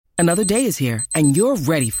Another day is here, and you're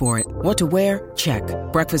ready for it. What to wear? Check.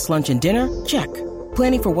 Breakfast, lunch, and dinner? Check.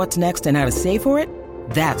 Planning for what's next and how to save for it?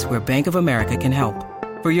 That's where Bank of America can help.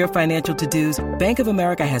 For your financial to-dos, Bank of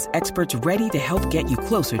America has experts ready to help get you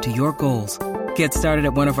closer to your goals. Get started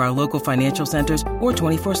at one of our local financial centers or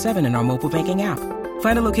 24/7 in our mobile banking app.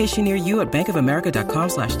 Find a location near you at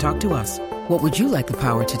bankofamerica.com/talktous. What would you like the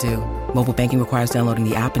power to do? Mobile banking requires downloading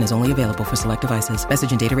the app and is only available for select devices.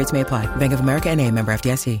 Message and data rates may apply. Bank of America N.A., member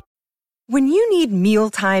FDIC. When you need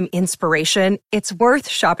mealtime inspiration, it's worth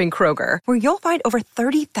shopping Kroger, where you'll find over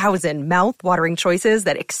 30,000 mouth-watering choices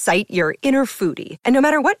that excite your inner foodie. And no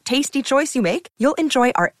matter what tasty choice you make, you'll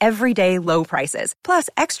enjoy our everyday low prices, plus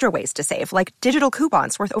extra ways to save, like digital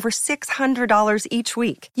coupons worth over $600 each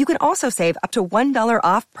week. You can also save up to $1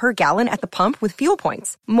 off per gallon at the pump with fuel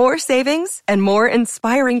points. More savings and more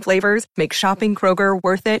inspiring flavors make shopping Kroger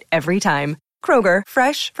worth it every time. Kroger,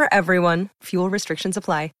 fresh for everyone. Fuel restrictions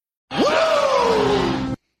apply.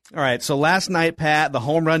 All right, so last night, Pat, the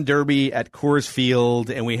home run derby at Coors Field,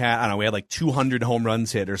 and we had like 200 home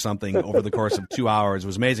runs hit or something over the course of 2 hours. It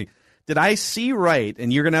was amazing. Did I see right,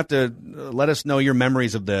 and you're going to have to let us know your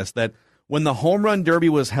memories of this, that when the home run derby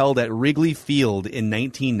was held at Wrigley Field in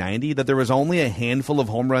 1990, that there was only a handful of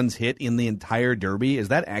home runs hit in the entire derby? Is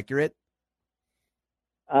that accurate?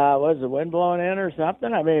 Was the wind blowing in or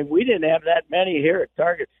something? I mean, we didn't have that many here at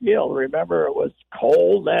Target Field. Remember, it was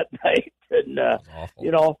cold that night, and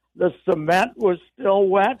the cement was still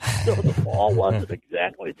wet, so the ball wasn't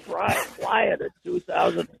exactly flying in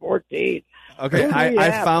 2014. Okay,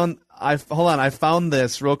 I found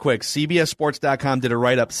this real quick. CBSSports.com did a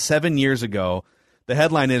write-up 7 years ago. The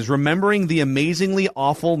headline is, "Remembering the Amazingly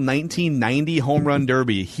Awful 1990 Home Run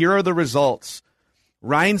Derby. Here are the results.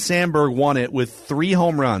 Ryne Sandberg won it with 3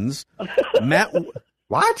 home runs. Matt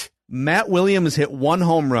Williams hit 1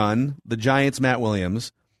 home run, the Giants' Matt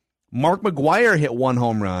Williams. Mark McGwire hit 1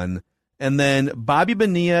 home run. And then Bobby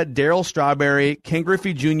Bonilla, Darryl Strawberry, Ken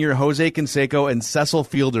Griffey Jr., Jose Canseco, and Cecil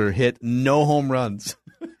Fielder hit no home runs."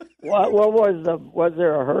 What was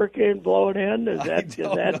there a hurricane blowing in?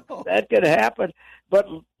 That could happen. But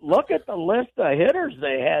look at the list of hitters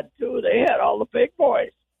they had, too. They had all the big boys.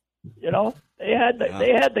 They had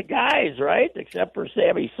the guys, right? Except for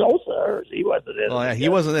Sammy Sosa, or he wasn't in. Well, yeah, he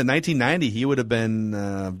wasn't in 1990. He would have been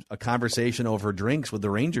a conversation over drinks with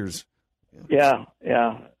the Rangers. Yeah.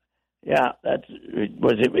 That's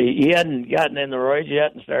was it. He hadn't gotten in the Royals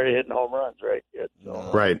yet and started hitting home runs, right?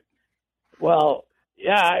 Right. Well,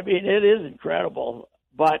 yeah. I mean, it is incredible,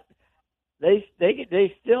 but they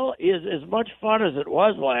still is as much fun as it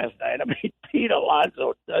was last night. I mean, Pete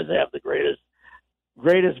Alonso does have the greatest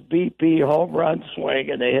BP home run swing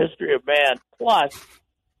in the history of man. Plus,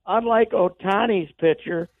 unlike Ohtani's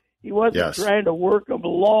pitcher, he wasn't trying to work him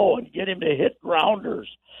low and get him to hit grounders.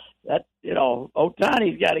 That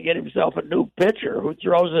Ohtani's got to get himself a new pitcher who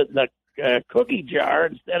throws it in the cookie jar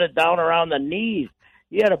instead of down around the knees.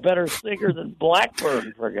 He had a better sinker than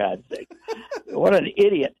Blackburn, for God's sake. What an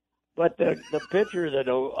idiot. But the pitcher that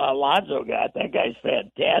Alonso got, that guy's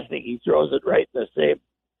fantastic. He throws it right in the same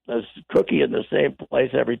cookie in the same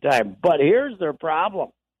place every time. But here's their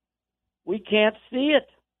problem. We can't see it.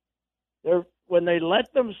 When they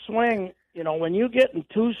let them swing, when you get in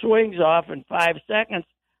 2 swings off in 5 seconds,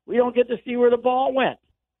 we don't get to see where the ball went.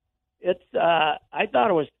 I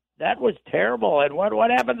thought that was terrible. And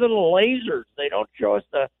what happened to the lasers? They don't show us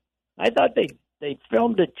I thought they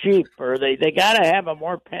filmed it cheap, or they got to have a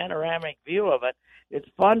more panoramic view of it. It's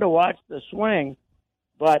fun to watch the swing,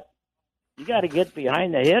 but you got to get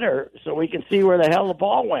behind the hitter so we can see where the hell the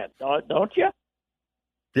ball went, don't you?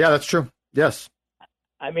 Yeah, that's true. Yes.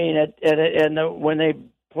 I mean, when they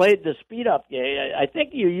played the speed-up game, I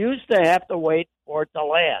think you used to have to wait for it to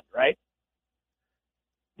land, right?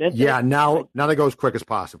 Now they go as quick as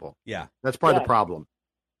possible. Yeah. That's part of the problem.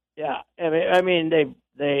 Yeah. I mean,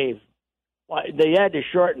 they had to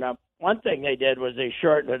shorten up. One thing they did was they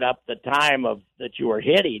shortened up the time that you were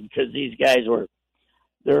hitting, because these guys were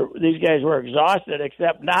exhausted,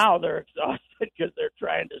 except now they're exhausted because they're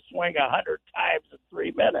trying to swing 100 times in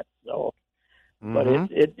 3 minutes. So, but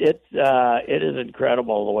it is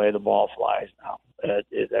incredible the way the ball flies now.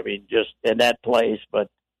 Just in that place. But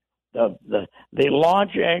the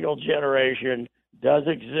launch angle generation does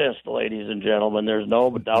exist, ladies and gentlemen. There's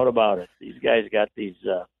no doubt about it. These guys got these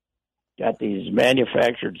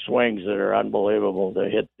manufactured swings that are unbelievable to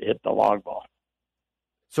hit the long ball.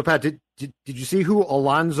 So, Pat, did you see who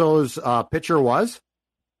Alonso's pitcher was?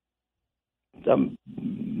 Some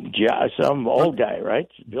old guy, right?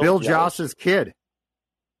 Bill Joust's kid.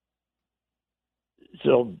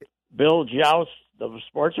 So, Bill Joust, the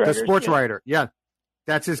sports writer? The sports writer, yeah.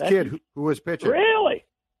 That's his kid who was pitching. Really?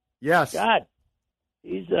 Yes. God,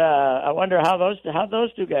 he's. I wonder how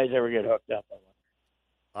those two guys ever get hooked up.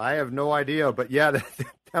 I have no idea, but yeah,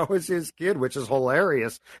 that was his kid, which is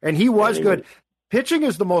hilarious. And he was good. Pitching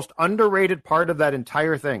is the most underrated part of that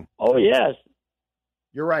entire thing. Oh, yes.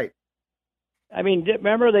 You're right. I mean,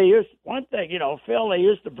 remember they used one thing, Phil, they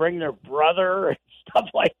used to bring their brother and stuff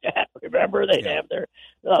like that. Remember, they'd have their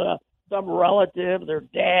some relative, their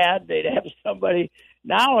dad, they'd have somebody.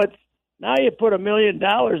 Now you put $1 million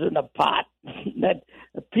in the pot. That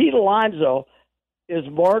Pete Alonso is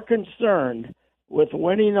more concerned with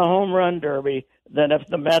winning the home run derby than if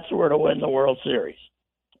the Mets were to win the World Series,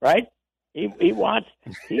 right? He wants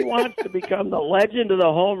to become the legend of the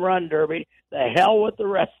home run derby. The hell with the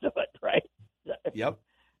rest of it, right? Yep.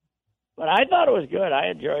 But I thought it was good. I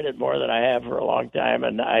enjoyed it more than I have for a long time,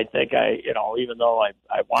 and I think even though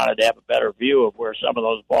I wanted to have a better view of where some of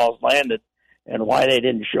those balls landed and why they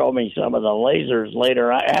didn't show me some of the lasers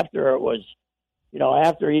later after it was,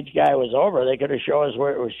 after each guy was over, they could have showed us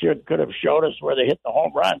where it was. Could have showed us where they hit the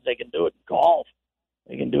home runs. They can do it in golf.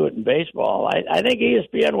 They can do it in baseball. I think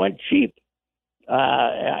ESPN went cheap.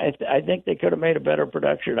 I think they could have made a better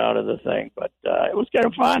production out of the thing, but it was kind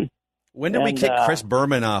of fun. When did we kick Chris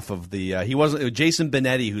Berman off of the? He wasn't. Jason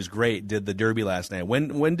Benetti, who's great, did the Derby last night.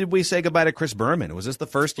 When did we say goodbye to Chris Berman? Was this the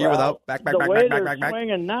first year without back? The way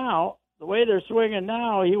they're swinging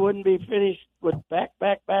now, he wouldn't be finished with back,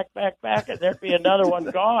 and there'd be another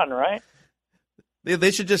one gone, right?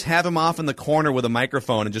 They should just have him off in the corner with a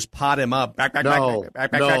microphone and just pot him up. No,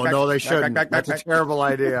 they shouldn't. That's a terrible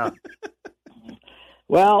idea.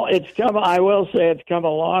 Well, I will say it's come a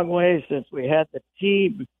long way since we had the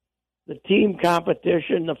team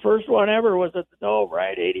competition. The first one ever was at the Dome,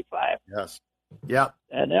 right? 85. Yes. Yeah.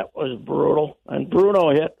 And that was brutal. And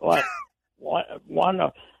Bruno hit one.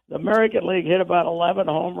 The American League hit about 11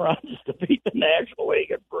 home runs to beat the National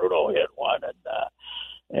League, and Bruno hit one.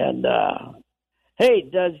 Hey,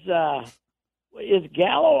 is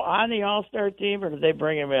Gallo on the All-Star team, or did they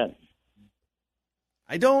bring him in?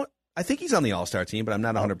 I think he's on the All-Star team, but I'm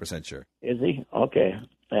not 100% sure. Is he? Okay.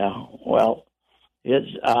 Yeah. Well, they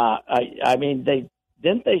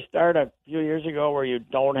start a few years ago where you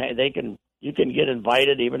can get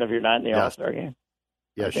invited even if you're not in the All-Star game?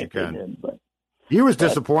 Yes, you can. He was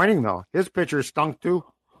disappointing though. His pitcher stunk too.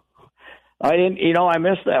 I didn't. I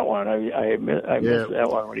missed that one. I missed that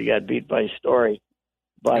one when he got beat by Story.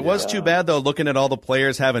 But it was too bad, though, looking at all the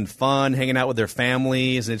players having fun, hanging out with their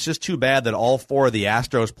families. And it's just too bad that all four of the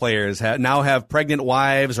Astros players now have pregnant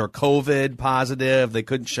wives or COVID positive. They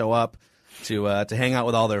couldn't show up to hang out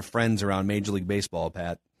with all their friends around Major League Baseball,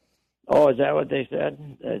 Pat. Oh, is that what they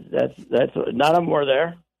said? That's none of them were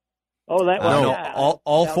there? Oh, that was no.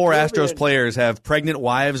 All four Astros players have pregnant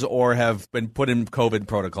wives or have been put in COVID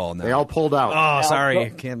protocol now. They all pulled out. Oh, sorry,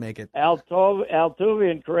 can't make it.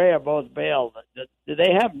 Altuve and Correa both bailed. Do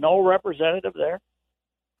they have no representative there?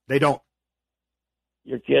 They don't.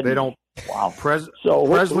 You're kidding? They don't. Wow.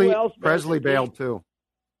 Presley bailed too.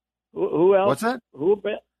 Who else? What's that? Who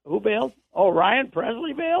bailed? Oh, Ryan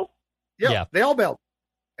Presley bailed? Yeah, they all bailed.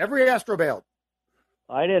 Every Astro bailed.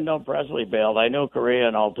 I didn't know Presley bailed. I knew Correa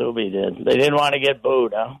and Altuve did. They didn't want to get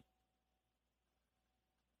booed, huh?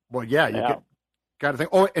 Well, yeah, got to think.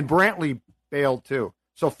 Oh, and Brantley bailed too.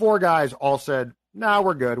 So four guys all said, "No,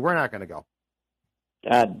 we're good. We're not going to go."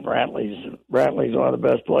 God, Brantley's one of the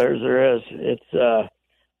best players there is. It's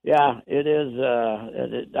it is.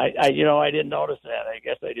 I didn't notice that. I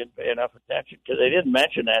guess I didn't pay enough attention because they didn't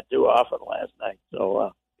mention that too often last night.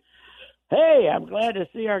 So. Hey, I'm glad to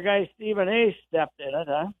see our guy Stephen A. stepped in it,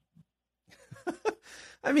 huh?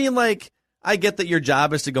 I mean, I get that your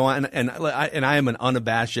job is to go on, and I am an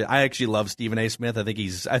unabashed. I actually love Stephen A. Smith.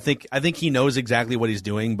 I think he knows exactly what he's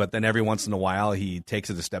doing, but then every once in a while he takes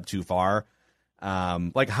it a step too far.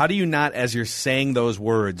 How do you not, as you're saying those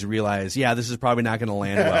words, realize, this is probably not going to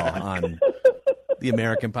land well on the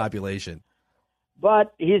American population?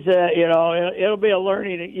 But he's it'll be a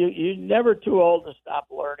learning. You're never too old to stop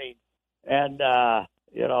learning. And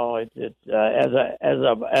it's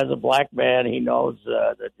as a black man, he knows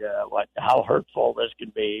how hurtful this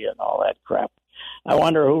can be and all that crap. I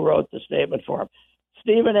wonder who wrote the statement for him.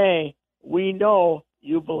 Stephen A., we know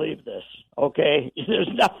you believe this. Okay,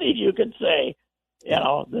 there's nothing you can say.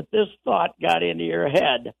 That this thought got into your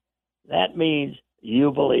head. That means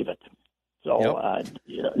you believe it. So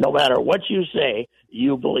no matter what you say,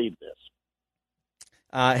 you believe this.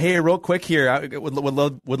 Hey, real quick here, I would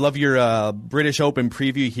love your British Open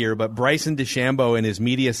preview here, but Bryson DeChambeau in his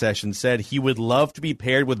media session said he would love to be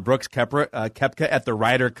paired with Brooks Koepka at the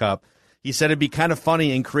Ryder Cup. He said it'd be kind of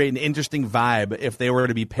funny and create an interesting vibe if they were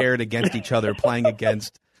to be paired against each other, playing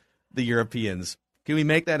against the Europeans. Can we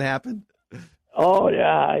make that happen? Oh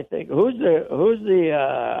yeah, I think who's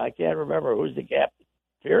the I can't remember who's the captain.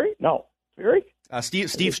 Fury? No, Fury. Steve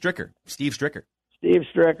Stricker. Steve Stricker. Steve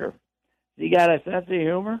Stricker. He got a sense of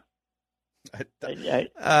humor.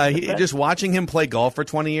 Just watching him play golf for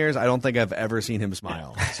 20 years, I don't think I've ever seen him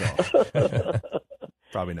smile. So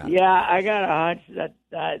probably not. Yeah, I got a hunch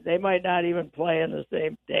that they might not even play in the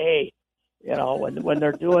same day. You know, when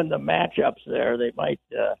they're doing the matchups there, they might.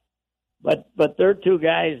 But they're two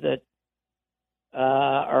guys that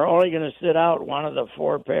are only going to sit out one of the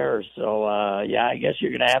four pairs. So yeah, I guess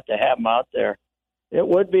you're going to have them out there. It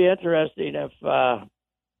would be interesting if they're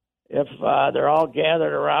all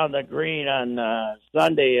gathered around the green on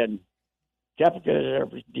Sunday and Koepka or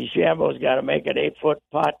DeChambeau's got to make an 8-foot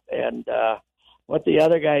putt, and what the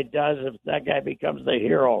other guy does if that guy becomes the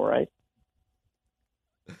hero, right?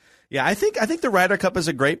 Yeah, I think the Ryder Cup is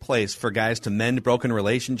a great place for guys to mend broken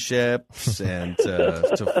relationships and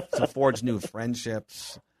to forge new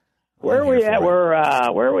friendships. Where are we at? Where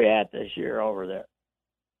are we at this year over there?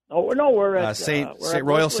 Oh no, we're at St.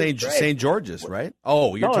 George's, right?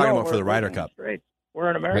 Oh, you're talking about for the Ryder Cup. Straits. We're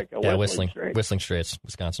in America. Yeah, Whistling Straits,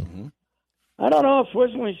 Wisconsin. Mm-hmm. I don't know if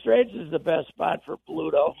Whistling Straits is the best spot for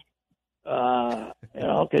Pluto.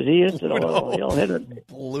 Because he hits it a little. He'll hit it.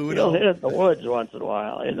 He'll hit it in the woods once in a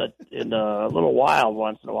while, in the little wild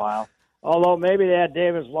once in a while. Although maybe they had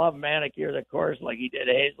Davis Love manicure the course like he did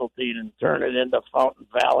Hazeltine and turn it into Fountain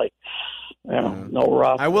Valley. No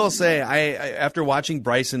rough. I will say, I after watching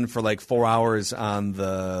Bryson for like 4 hours on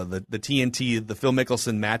the TNT, the Phil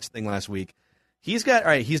Mickelson match thing last week, he's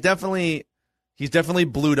definitely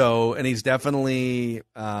Bluto, and he's definitely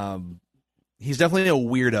a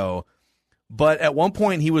weirdo. But at one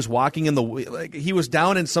point, he was walking he was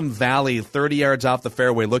down in some valley 30 yards off the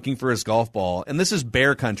fairway looking for his golf ball. And this is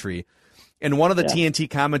bear country. And one of the TNT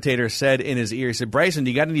commentators said in his ear, he said, "Bryson,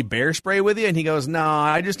 do you got any bear spray with you?" And he goes, "No,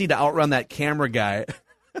 I just need to outrun that camera guy."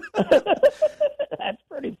 That's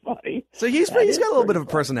pretty funny. So he's got a little bit of a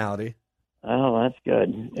personality. Oh, that's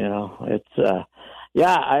good. It's,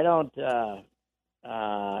 I don't,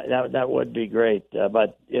 that would be great.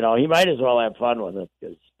 But, he might as well have fun with it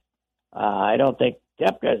because I don't think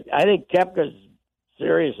Koepka's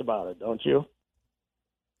serious about it, don't you?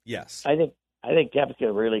 Yes. I think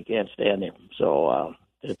Koepka really can't stand him. So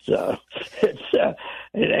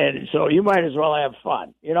and so you might as well have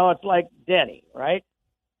fun. It's like Denny, right?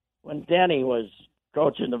 When Denny was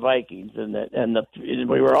coaching the Vikings and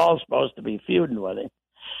we were all supposed to be feuding with him,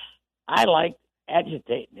 I liked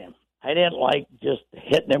agitating him. I didn't like just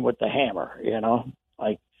hitting him with the hammer,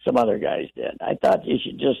 like some other guys did. I thought you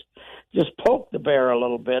should just poke the bear a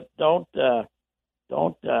little bit. Don't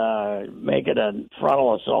make it a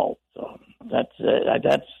frontal assault. So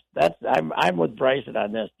I'm with Bryson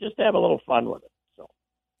on this. Just have a little fun with it. So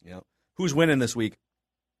yeah, who's winning this week?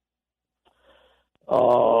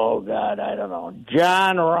 Oh God, I don't know.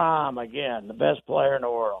 Jon Rahm again, the best player in the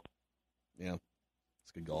world. Yeah,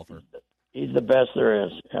 he's a good golfer. He's the best there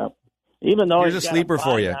is. Yeah. Even though here's a sleeper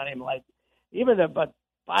for you. On him, but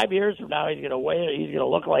 5 years from now, he's gonna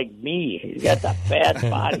look like me. He's got the fat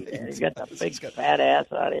body. He's got the big fat ass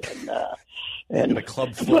on him, and a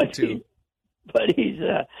club foot too. But he's,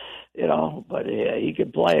 he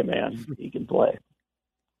can play, man. He can play.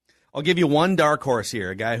 I'll give you one dark horse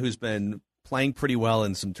here. A guy who's been playing pretty well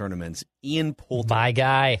in some tournaments. Ian Poulter. My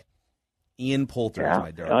guy. Ian Poulter is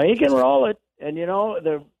my dark horse. He can roll it, and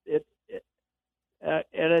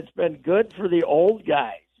and it's been good for the old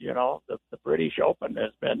guys. The British Open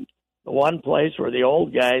has been the one place where the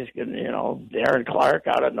old guys can, Darren Clark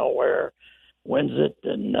out of nowhere wins it.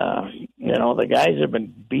 And, the guys have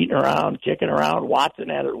been beating around, kicking around. Watson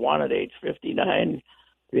had it won at age 59.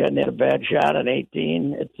 He hadn't had a bad shot at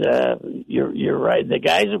 18. It's, you're right. The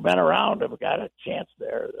guys who've been around have got a chance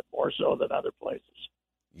there more so than other places.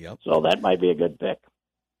 Yep. So that might be a good pick.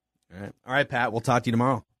 All right, Pat. We'll talk to you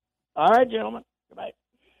tomorrow. All right, gentlemen. Goodbye.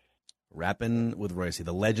 Rapping with Royce,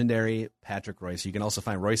 the legendary Patrick Royce. You can also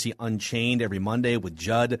find Royce Unchained every Monday with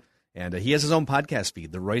Judd, and he has his own podcast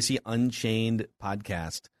feed, the Royce Unchained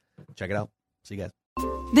podcast. Check it out. See you guys.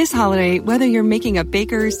 This holiday, whether you're making a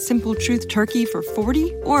Baker's Simple Truth turkey for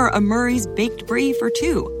 40 or a Murray's Baked Brie for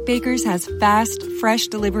 2, Baker's has fast, fresh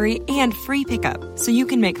delivery and free pickup, so you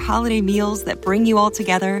can make holiday meals that bring you all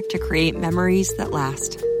together to create memories that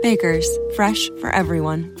last. Baker's, fresh for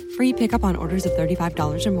everyone. Free pickup on orders of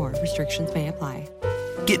 $35 or more. Restrictions may apply.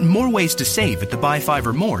 Get more ways to save at the Buy 5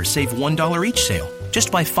 or More Save $1 each sale.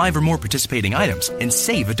 Just buy 5 or more participating items and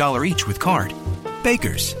save $1 each with card.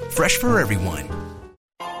 Baker's, fresh for everyone.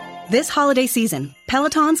 This holiday season,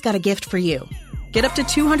 Peloton's got a gift for you. Get up to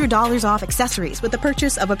 $200 off accessories with the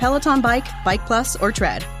purchase of a Peloton bike, Bike Plus, or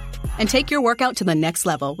Tread. And take your workout to the next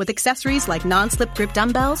level with accessories like non-slip grip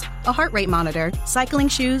dumbbells, a heart rate monitor, cycling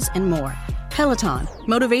shoes, and more. Peloton,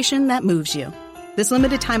 motivation that moves you. This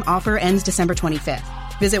limited time offer ends December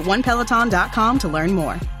 25th. Visit onepeloton.com to learn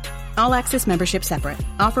more. All access membership separate.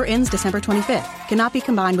 Offer ends December 25th. Cannot be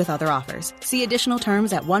combined with other offers. See additional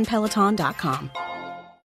terms at onepeloton.com.